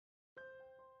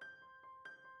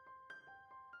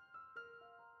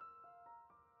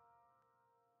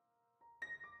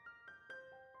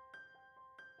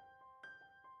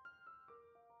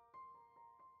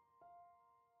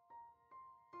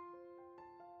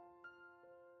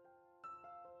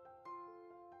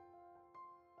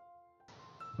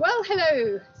Well,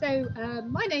 hello.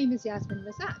 My name is Yasmin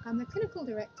Razak. I'm the Clinical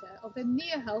Director of the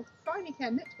Near Health Primary Care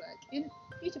Network in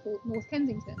beautiful North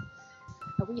Kensington.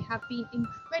 We have been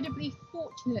incredibly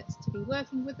fortunate to be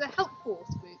working with the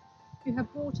Helpforce group, who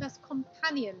have brought us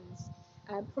companions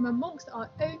from amongst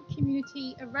our own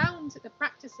community around the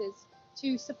practices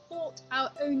to support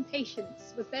our own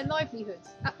patients with their livelihoods.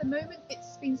 At the moment,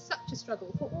 it's been such a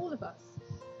struggle for all of us,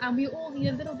 and we all need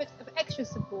a little bit of extra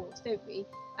support, don't we?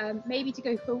 Maybe to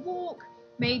go for a walk,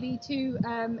 maybe to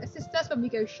assist us when we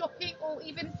go shopping, or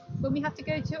even when we have to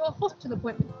go to a hospital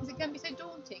appointment, because it can be so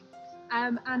daunting.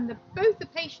 Both the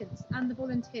patients and the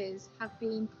volunteers have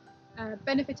been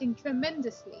benefiting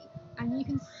tremendously, and you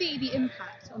can see the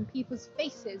impact on people's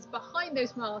faces behind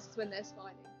those masks when they're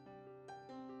smiling.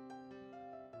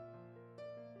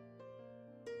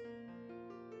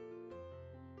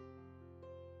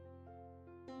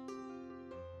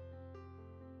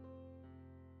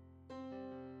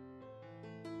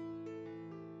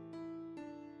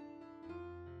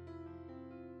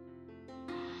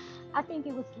 I think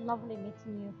it was lovely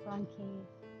meeting you, Frankie.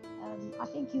 I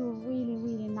think you're a really,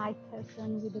 really nice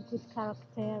person with a good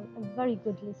character, a very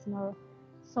good listener.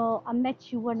 So I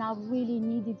met you when I really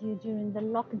needed you during the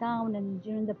lockdown and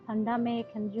during the pandemic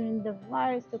and during the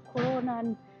virus, the corona,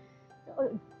 and uh,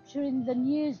 during the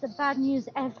news, the bad news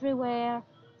everywhere.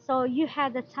 So you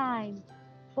had the time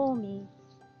for me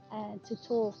to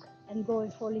talk and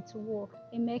going for a little walk.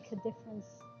 It makes a difference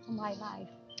to my life.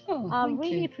 Oh, I thank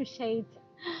really you. appreciate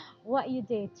what you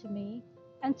did to me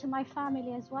and to my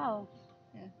family as well.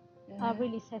 I Yeah.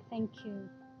 really say thank you.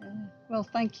 Well,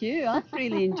 thank you. I've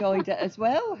really enjoyed it as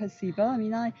well, Hasiba. I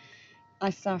mean, I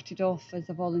started off as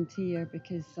a volunteer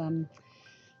because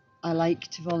I like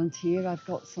to volunteer. I've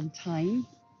got some time,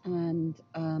 and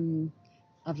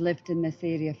I've lived in this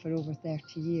area for over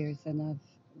 30 years, and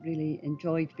I've really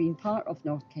enjoyed being part of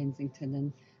North Kensington,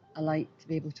 and I like to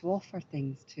be able to offer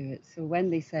things to it. So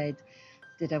when they said,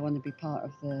 did I want to be part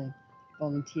of the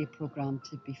volunteer program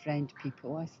to befriend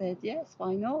people, I said yes,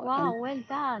 why not? Wow, well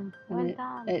done, well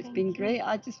done. It's Thank been you. great.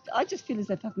 I just feel as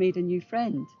if I've made a new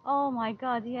friend, Oh my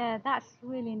God, yeah, that's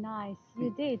really nice.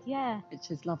 You did, yeah.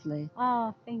 which is lovely.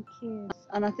 Oh, thank you.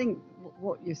 And I think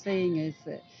what you're saying is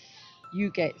that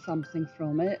you get something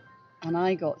from it, and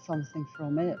I got something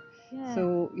from it. Yeah.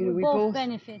 So we both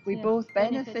benefit. we Yeah, both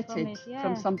benefit from benefited it, yeah.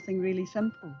 from something really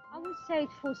simple. I would say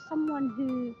for someone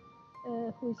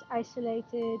who's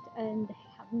isolated and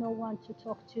have no one to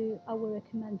talk to, I would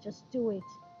recommend just do it.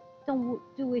 Don't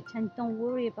do it and don't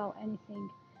worry about anything.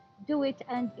 Do it,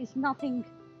 and it's nothing.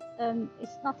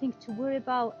 It's nothing to worry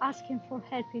about. Asking for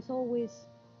help is always,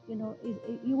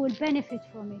 you will benefit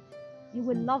from it. You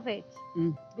will love it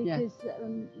because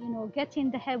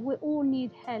getting the help. We all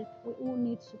need help. We all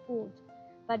need support.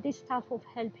 But this type of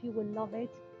help, you will love it.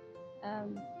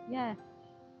 Yeah.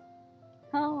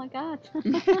 Oh my God.